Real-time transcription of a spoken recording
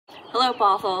Hello,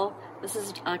 Bothell. This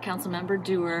is Councilmember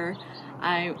Duerr.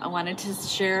 I wanted to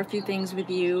share a few things with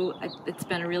you. It's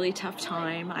been a really tough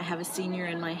time. I have a senior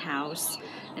in my house,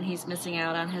 and he's missing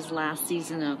out on his last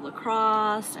season of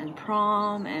lacrosse and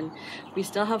prom, and we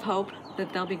still have hope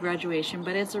that there'll be graduation,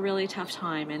 but it's a really tough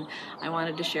time, and I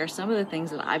wanted to share some of the things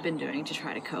that I've been doing to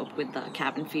try to cope with the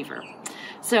cabin fever.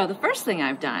 So the first thing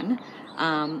I've done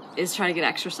is try to get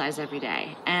exercise every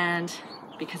day, and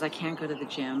because I can't go to the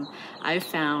gym, I've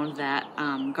found that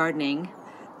gardening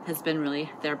has been really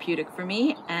therapeutic for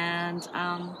me, and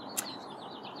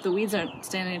the weeds aren't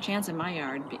standing a chance in my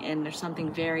yard, and there's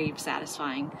something very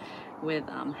satisfying with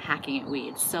hacking at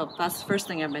weeds. So that's the first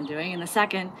thing I've been doing. And the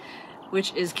second,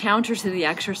 which is counter to the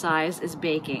exercise, is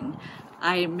baking.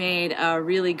 I made a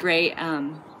really great,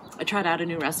 I tried out a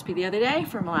new recipe the other day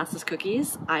for molasses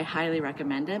cookies. I highly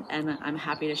recommend it, and I'm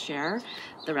happy to share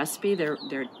the recipe. They're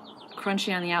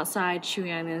crunchy on the outside,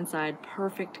 chewy on the inside,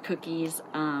 perfect cookies.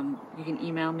 You can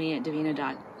email me at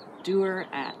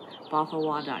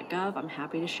davina.duerr@bothellwa.gov. I'm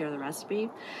happy to share the recipe.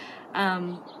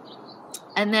 And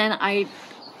then I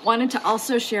wanted to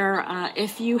also share,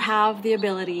 if you have the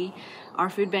ability, our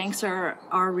food banks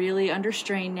are really under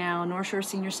strain now. North Shore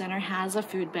Senior Center has a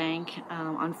food bank.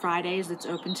 On Fridays, it's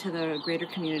open to the greater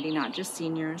community, not just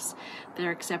seniors. They're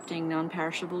accepting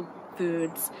non-perishable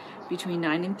foods between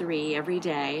 9 and 3 every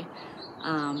day.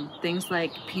 Things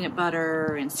like peanut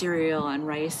butter and cereal and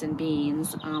rice and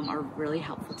beans are really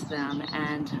helpful to them.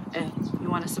 And if you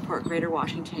want to support Greater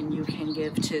Washington, you can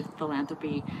give to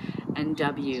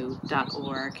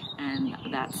philanthropynw.org, and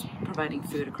that's providing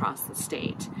food across the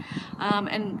state.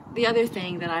 And the other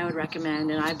thing that I would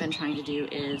recommend, and I've been trying to do,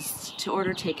 is to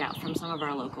order takeout from some of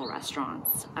our local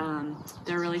restaurants.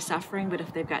 They're really suffering, but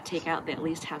if they've got takeout, they at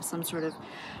least have some sort of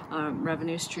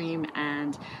revenue stream,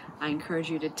 and I encourage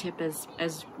you to tip as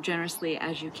generously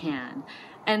as you can.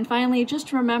 And finally,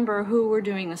 just remember who we're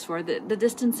doing this for. The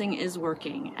distancing is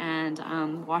working, and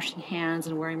washing hands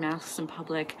and wearing masks in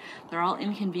public, they're all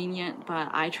inconvenient, but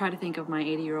I try to think of my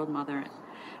 80-year-old mother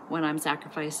when I'm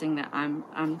sacrificing that I'm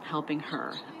helping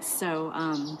her. So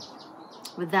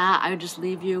with that, I would just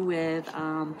leave you with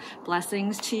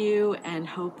blessings to you, and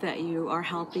hope that you are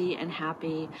healthy and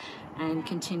happy and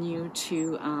continue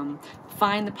to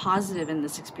find the positive in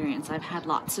this experience. I've had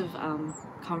lots of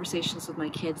conversations with my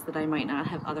kids that I might not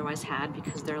have otherwise had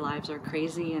because their lives are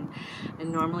crazy, and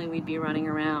normally we'd be running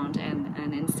around,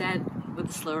 and instead, with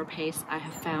a slower pace, I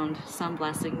have found some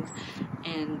blessings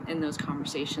in those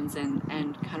conversations and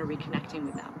kind of reconnecting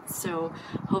with them. So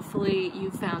hopefully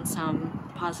you found some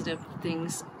positive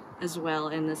things as well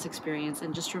in this experience,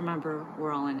 and just remember,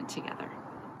 we're all in it together.